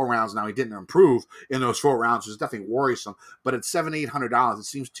played 4 rounds. Now, he didn't improve in those 4 rounds, which is definitely worrisome. But at $700-800, it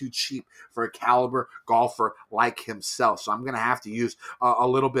seems too cheap for a caliber golfer like himself. So I'm going to have to use a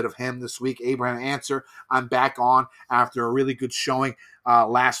little bit of him this week. Abraham Answer, I'm back on after a really good showing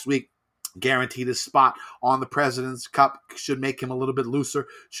last week. Guaranteed his spot on the President's Cup. Should make him a little bit looser.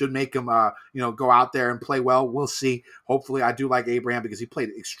 Should make him, go out there and play well. We'll see. Hopefully, I do like Abraham because he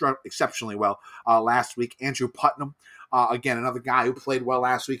played exceptionally well last week. Andrew Putnam, again, another guy who played well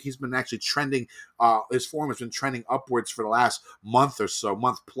last week. He's been actually trending. His form has been trending upwards for the last month or so,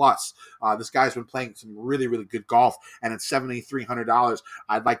 month plus. This guy's been playing some really, really good golf. And at $7,300,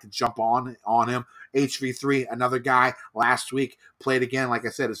 I'd like to jump on him. HV3, another guy last week, played again. Like I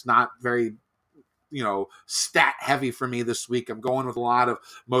said, it's not very stat heavy for me this week. I'm going with a lot of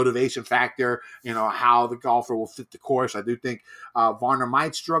motivation factor, how the golfer will fit the course. I do think Varner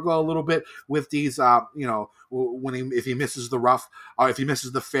might struggle a little bit with these, if he misses the rough or if he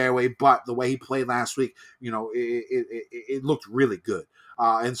misses the fairway, but the way he played last week, it looked really good.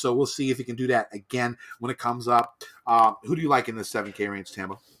 And so we'll see if he can do that again when it comes up. Who do you like in the 7K range,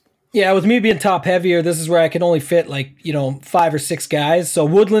 Tambo? Yeah, with me being top heavier, this is where I can only fit 5 or 6 guys. So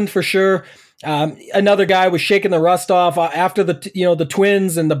Woodland for sure. Another guy was shaking the rust off after the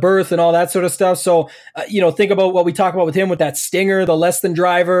twins and the birth and all that sort of stuff. So, think about what we talk about with him with that stinger, the less than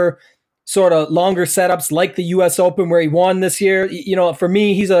driver, sort of longer setups like the US Open where he won this year. For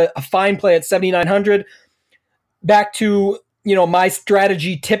me, he's a fine play at 7,900. Back to, my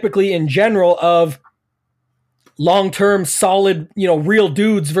strategy typically in general of long-term solid, real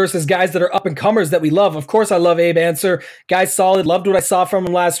dudes versus guys that are up-and-comers that we love. Of course, I love Abe Answer. Guy's solid. Loved what I saw from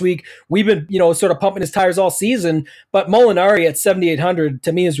him last week. We've been, sort of pumping his tires all season. But Molinari at 7,800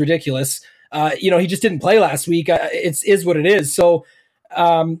 to me is ridiculous. He just didn't play last week. It is what it is. So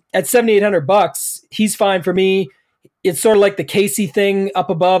at $7,800, he's fine for me. It's sort of like the Casey thing up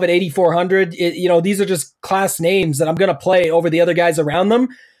above at 8,400. These are just class names that I'm going to play over the other guys around them.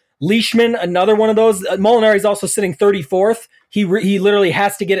 Leishman, another one of those. Molinari is also sitting 34th. He literally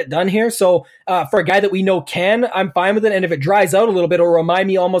has to get it done here. So for a guy that we know I'm fine with it. And if it dries out a little bit, it'll remind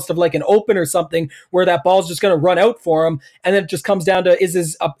me almost of like an Open or something where that ball's just going to run out for him. And then it just comes down to is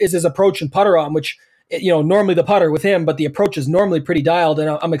his approach and putter on, which, normally the putter with him, but the approach is normally pretty dialed.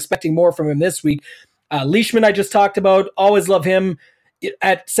 And I'm expecting more from him this week. Leishman, I just talked about. Always love him.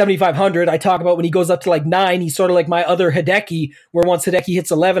 At 7,500, I talk about when he goes up to 9, he's sort of like my other Hideki, where once Hideki hits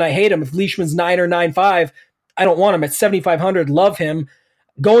 11, I hate him. If Leishman's 9 or 9.5, I don't want him. At 7,500, love him.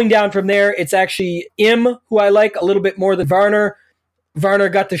 Going down from there, it's actually Im, who I like a little bit more than Varner. Varner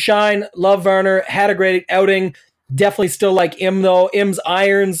got to shine. Love Varner. Had a great outing. Definitely still like Im, though. Im's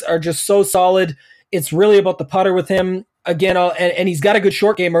irons are just so solid. It's really about the putter with him. Again, and he's got a good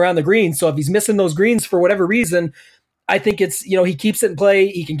short game around the green, so if he's missing those greens for whatever reason, I think it's, he keeps it in play.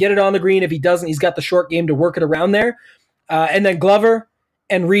 He can get it on the green. If he doesn't, he's got the short game to work it around there. And then Glover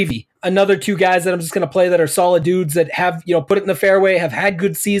and Reavie, another 2 guys that I'm just going to play that are solid dudes that have, put it in the fairway, have had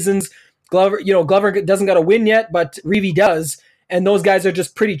good seasons. Glover doesn't got a win yet, but Reavie does. And those guys are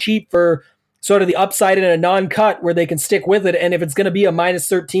just pretty cheap for sort of the upside in a non-cut where they can stick with it. And if it's going to be a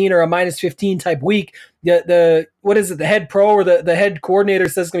 -13 or a -15 type week, the head pro or the head coordinator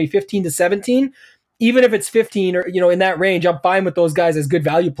says it's going to be 15 to 17. Even if it's 15 or, in that range, I'm fine with those guys as good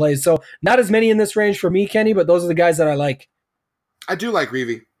value plays. So not as many in this range for me, Kenny, but those are the guys that I like. I do like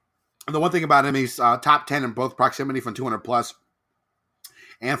Reavie. And the one thing about him, he's top 10 in both proximity from 200 plus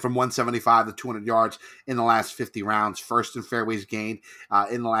and from 175 to 200 yards in the last 50 rounds. First in fairways gained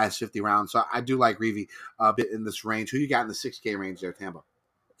in the last 50 rounds. So I do like Reavie a bit in this range. Who you got in the 6K range there, Tambo?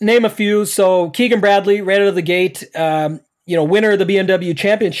 Name a few. So Keegan Bradley, right out of the gate. winner of the BMW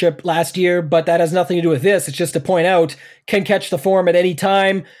championship last year, but that has nothing to do with this. It's just to point out, can catch the form at any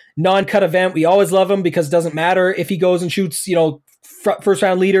time. Non-cut event. We always love him because it doesn't matter if he goes and shoots, first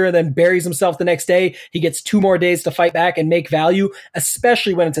round leader and then buries himself the next day. He gets 2 more days to fight back and make value,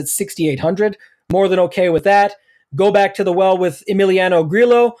 especially when it's at 6,800. More than okay with that. Go back to the well with Emiliano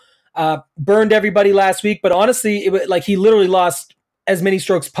Grillo. Burned everybody last week, but honestly, he literally lost as many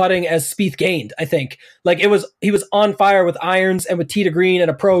strokes putting as Spieth gained, I think. He was on fire with irons and with tee to green and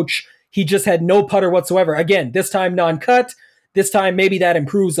approach. He just had no putter whatsoever. Again, this time non-cut. This time maybe that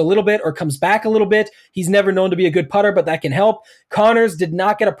improves a little bit or comes back a little bit. He's never known to be a good putter, but that can help. Connors did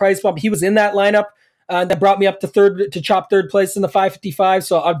not get a price bump. He was in that lineup that brought me up to chop third place in the 555,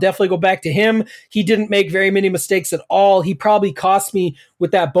 so I'll definitely go back to him. He didn't make very many mistakes at all. He probably cost me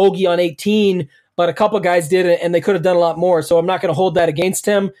with that bogey on 18, but a couple guys did it, and they could have done a lot more, so I'm not going to hold that against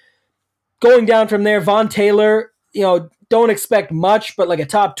him. Going down from there, Von Taylor, don't expect much, but a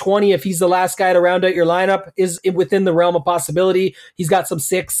top 20, if he's the last guy to round out your lineup, is within the realm of possibility. He's got some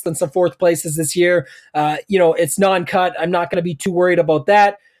 6th and some 4th places this year. It's non-cut. I'm not going to be too worried about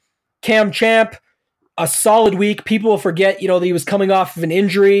that. Cam Champ, a solid week. People will forget, that he was coming off of an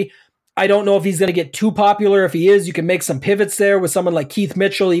injury. I don't know if he's going to get too popular. If he is, you can make some pivots there with someone like Keith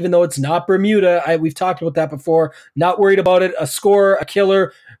Mitchell, even though it's not Bermuda. We've talked about that before. Not worried about it. A scorer, a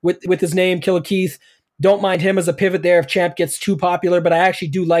killer with his name, Killer Keith. Don't mind him as a pivot there if Champ gets too popular, but I actually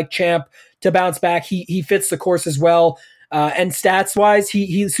do like Champ to bounce back. He fits the course as well. And stats-wise,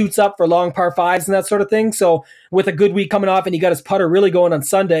 he suits up for long par 5s and that sort of thing. So with a good week coming off and he got his putter really going on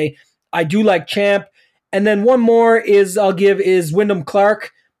Sunday, I do like Champ. And then one more I'll give is Wyndham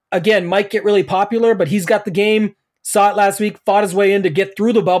Clark. Again, might get really popular, but he's got the game. Saw it last week, fought his way in to get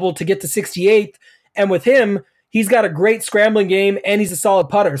through the bubble to get to 68th. And with him, he's got a great scrambling game and he's a solid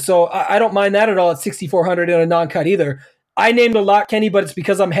putter. So I don't mind that at all at 6,400 in a non-cut either. I named a lot, Kenny, but it's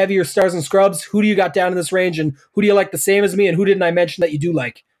because I'm heavier stars and scrubs. Who do you got down in this range, and who do you like the same as me, and who didn't I mention that you do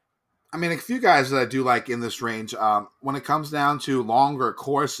like? I mean, a few guys that I do like in this range. When it comes down to longer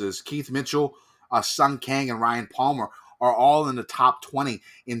courses, Keith Mitchell, Sung Kang, and Ryan Palmer are all in the top 20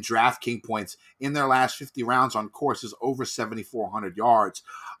 in DraftKings points in their last 50 rounds on courses over 7,400 yards.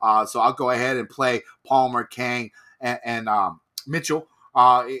 So I'll go ahead and play Palmer, Kang, and Mitchell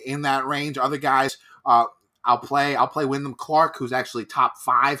in that range. Other guys, I'll play Wyndham Clark, who's actually top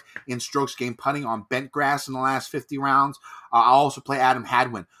 5 in strokes gained putting on bent grass in the last 50 rounds. I'll also play Adam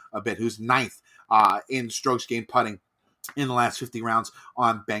Hadwin a bit, who's 9th in strokes gained putting in the last 50 rounds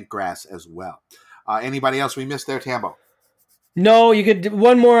on bent grass as well. Anybody else we missed there, Tambo? No, you could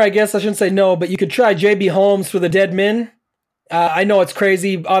one more. I guess I shouldn't say no, but you could try JB Holmes for the dead min. I know it's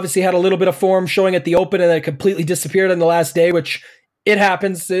crazy. Obviously, had a little bit of form showing at the Open, and then it completely disappeared on the last day, which it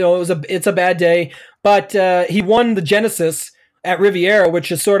happens. It's a bad day. But he won the Genesis at Riviera,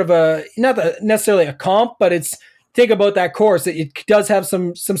 which is sort of not necessarily a comp, but think about that course. It does have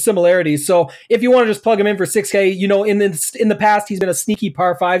some similarities. So if you want to just plug him in for 6K, in the past he's been a sneaky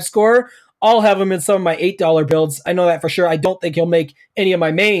par 5 scorer. I'll have him in some of my $8 builds. I know that for sure. I don't think he'll make any of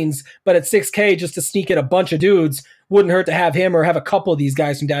my mains, but at 6K, just to sneak in a bunch of dudes, wouldn't hurt to have him or have a couple of these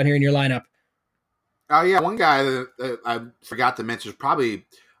guys from down here in your lineup. Oh, yeah. One guy that I forgot to mention is probably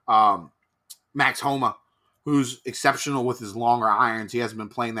Max Homa, who's exceptional with his longer irons. He hasn't been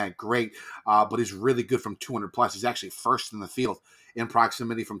playing that great, but he's really good from 200 plus. He's actually first in the field in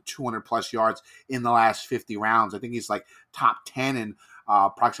proximity from 200 plus yards in the last 50 rounds. I think he's like top 10 in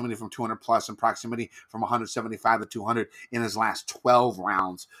proximity from 200 plus and proximity from 175 to 200 in his last 12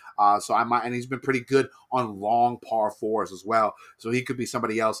 rounds. And he's been pretty good on long par 4s as well. So he could be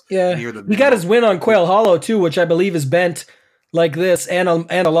somebody else. Yeah, near the he got his win on Quail Hollow too, which I believe is bent like this and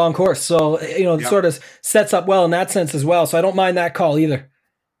a long course. So, it sort of sets up well in that sense as well. So I don't mind that call either.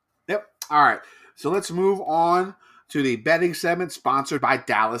 Yep. All right. So let's move on to the betting segment sponsored by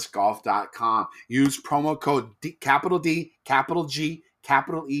DallasGolf.com. Use promo code capital D, capital G,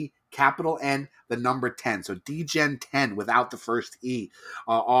 capital E, capital N, the number 10. So DGen10 without the first E,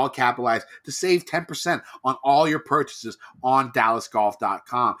 all capitalized, to save 10% on all your purchases on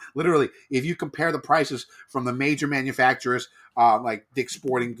DallasGolf.com. Literally, if you compare the prices from the major manufacturers like Dick's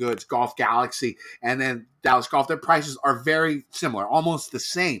Sporting Goods, Golf Galaxy, and then Dallas Golf, their prices are very similar, almost the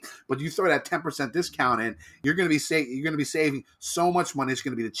same. But you throw that 10% discount in, you're going to be saving so much money. It's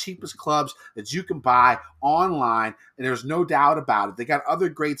going to be the cheapest clubs that you can buy online, and there's no doubt about it. They got other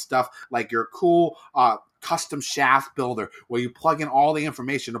great stuff like your cool custom shaft builder where you plug in all the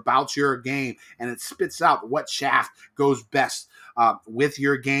information about your game and it spits out what shaft goes best with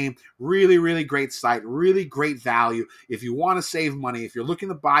your game. Really, really great site, really great value. If you want to save money, if you're looking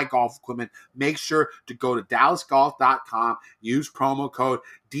to buy golf equipment, make sure to go to dallasgolf.com, use promo code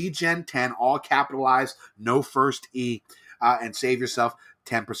DGEN10, all capitalized, no first E, and save yourself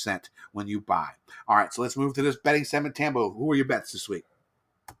 10% when you buy. All right, so let's move to this betting segment. Tambo, who are your bets this week?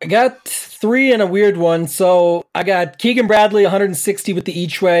 I got 3 and a weird one. So I got Keegan Bradley, 160 with the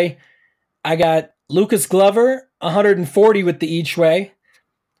each way. I got Lucas Glover, 140 with the each way.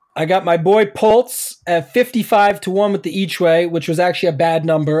 I got my boy Pultz at 55-1 with the each way, which was actually a bad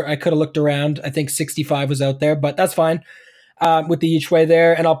number. I could have looked around. I think 65 was out there, but that's fine with the each way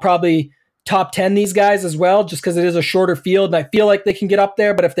there. And I'll probably top 10 these guys as well, just because it is a shorter field. And I feel like they can get up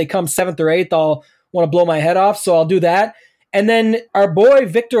there, but if they come 7th or 8th, I'll want to blow my head off. So I'll do that. And then our boy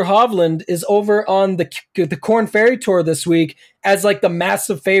Victor Hovland is over on the Corn Ferry Tour this week as like the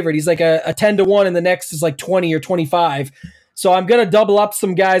massive favorite. He's like a 10-1, and the next is like 20 or 25. So I'm going to double up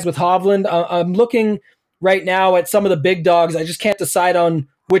some guys with Hovland. I'm looking right now at some of the big dogs. I just can't decide on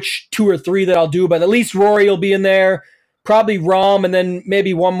which 2 or 3 that I'll do, but at least Rory will be in there, probably Rahm, and then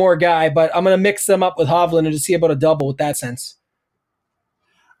maybe one more guy. But I'm going to mix them up with Hovland and just see about a double with that sense.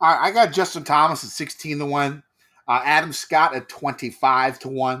 All right, I got Justin Thomas at 16-1. Adam Scott at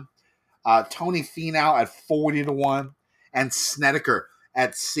 25-1, Tony Finau at 40-1, and Snedeker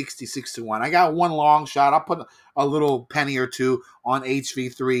at 66-1. I got one long shot. I'll put a little penny or two on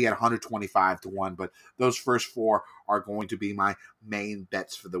HV3 at 125-1, but those first 4 are going to be my main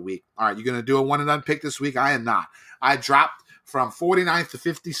bets for the week. All right, you're going to do a one and done pick this week? I am not. I dropped from 49th to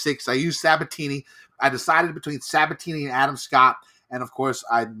 56. I used Sabatini. I decided between Sabatini and Adam Scott, and of course,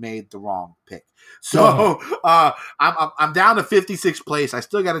 I made the wrong pick. So I'm down to 56th place. I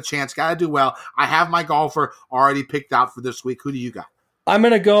still got a chance. Got to do well. I have my golfer already picked out for this week. Who do you got? I'm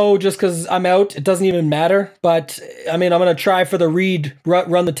going to go just because I'm out. It doesn't even matter. But, I mean, I'm going to try for the Reed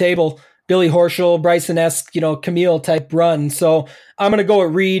run the table, Billy Horschel, Bryson-esque, Camille type run. So I'm going to go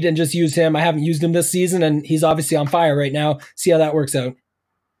at Reed and just use him. I haven't used him this season, and he's obviously on fire right now. See how that works out.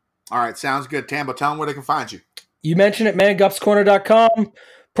 All right, sounds good. Tambo, tell them where they can find you. You mentioned it, man. Gupscorner.com.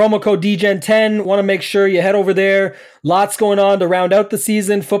 Promo code DGEN10. Want to make sure you head over there. Lots going on to round out the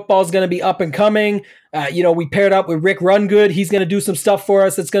season. Football's going to be up and coming. We paired up with Rick Rungood. He's going to do some stuff for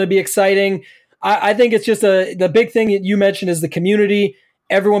us. It's going to be exciting. I think it's just the big thing that you mentioned is the community,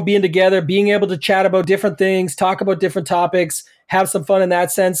 everyone being together, being able to chat about different things, talk about different topics, have some fun in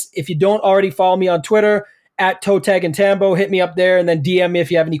that sense. If you don't already follow me on Twitter, at Totag and Tambo, hit me up there and then DM me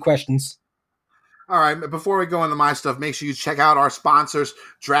if you have any questions. All right, before we go into my stuff, make sure you check out our sponsors,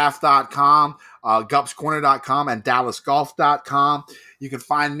 draft.com, gupscorner.com, and dallasgolf.com. You can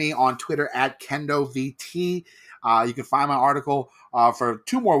find me on Twitter at KendoVT. You can find my article for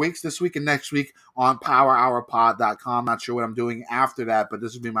 2 more weeks, this week and next week, on powerhourpod.com. Not sure what I'm doing after that, but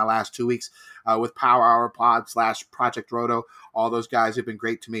this will be my last 2 weeks with Power Hour Pod / Project Roto. All those guys have been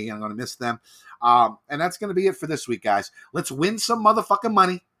great to me, and I'm going to miss them. And that's going to be it for this week, guys. Let's win some motherfucking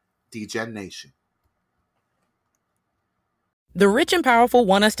money, DGen Nation. The rich and powerful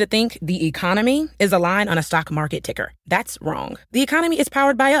want us to think the economy is a line on a stock market ticker. That's wrong. The economy is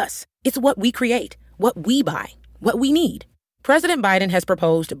powered by us. It's what we create, what we buy, what we need. President Biden has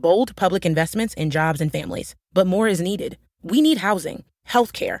proposed bold public investments in jobs and families, but more is needed. We need housing,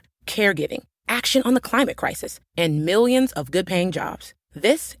 healthcare, caregiving, action on the climate crisis, and millions of good-paying jobs.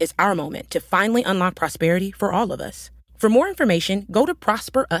 This is our moment to finally unlock prosperity for all of us. For more information, go to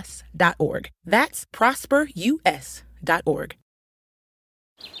prosperus.org. That's prosperus.org.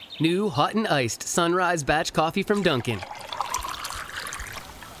 New hot and iced Sunrise Batch Coffee from Dunkin'.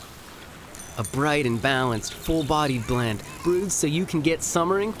 A bright and balanced, full-bodied blend brewed so you can get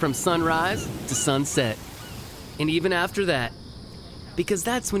summering from sunrise to sunset. And even after that, because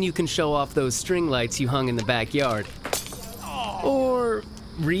that's when you can show off those string lights you hung in the backyard. Or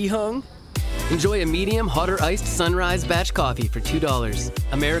rehung. Enjoy a medium, hotter iced Sunrise Batch Coffee for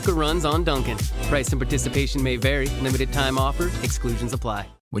 $2. America runs on Dunkin'. Price and participation may vary. Limited time offer. Exclusions apply.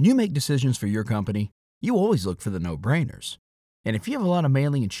 When you make decisions for your company, you always look for the no-brainers. And if you have a lot of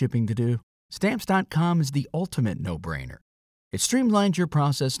mailing and shipping to do, Stamps.com is the ultimate no-brainer. It streamlines your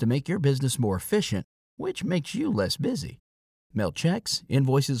process to make your business more efficient, which makes you less busy. Mail checks,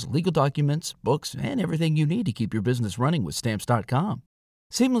 invoices, legal documents, books, and everything you need to keep your business running with Stamps.com.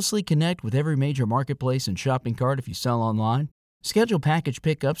 Seamlessly connect with every major marketplace and shopping cart if you sell online. Schedule package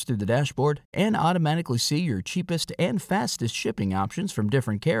pickups through the dashboard and automatically see your cheapest and fastest shipping options from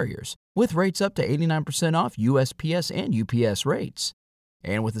different carriers, with rates up to 89% off USPS and UPS rates.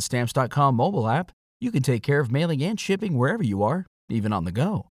 And with the Stamps.com mobile app, you can take care of mailing and shipping wherever you are, even on the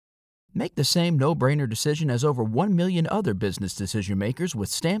go. Make the same no-brainer decision as over 1 million other business decision makers with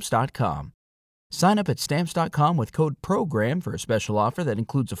Stamps.com. Sign up at Stamps.com with code PROGRAM for a special offer that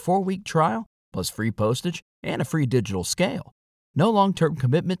includes a 4-week trial, plus free postage and a free digital scale. No long-term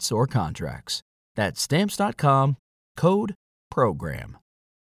commitments or contracts. That's Stamps.com, code PROGRAM.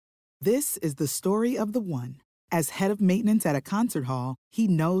 This is the story of the one. As head of maintenance at a concert hall, he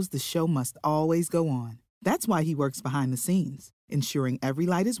knows the show must always go on. That's why he works behind the scenes, ensuring every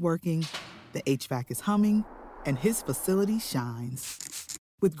light is working, the HVAC is humming, and his facility shines.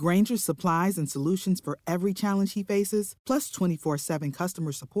 With Grainger's supplies and solutions for every challenge he faces, plus 24/7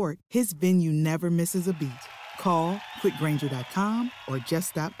 customer support, his venue never misses a beat. Call quickgrainger.com or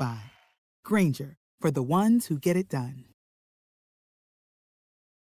just stop by. Grainger, for the ones who get it done.